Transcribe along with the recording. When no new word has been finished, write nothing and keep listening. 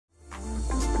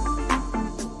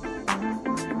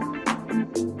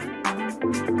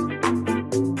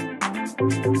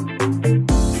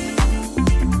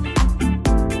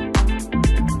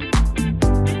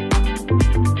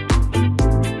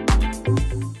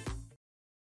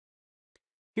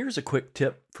Here's a quick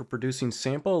tip for producing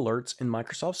sample alerts in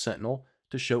Microsoft Sentinel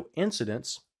to show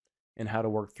incidents and how to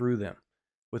work through them.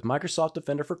 With Microsoft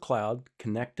Defender for Cloud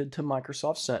connected to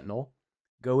Microsoft Sentinel,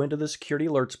 go into the Security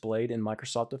Alerts blade in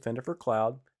Microsoft Defender for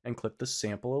Cloud and click the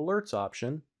Sample Alerts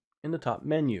option in the top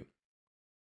menu.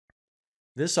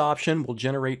 This option will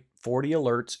generate 40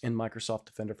 alerts in Microsoft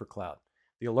Defender for Cloud.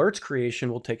 The alerts creation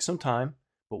will take some time,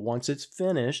 but once it's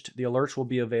finished, the alerts will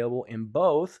be available in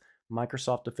both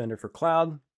Microsoft Defender for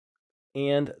Cloud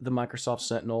and the Microsoft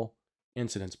Sentinel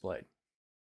Incidents blade.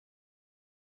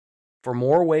 For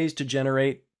more ways to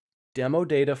generate demo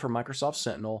data for Microsoft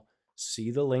Sentinel,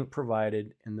 see the link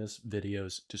provided in this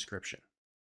video's description.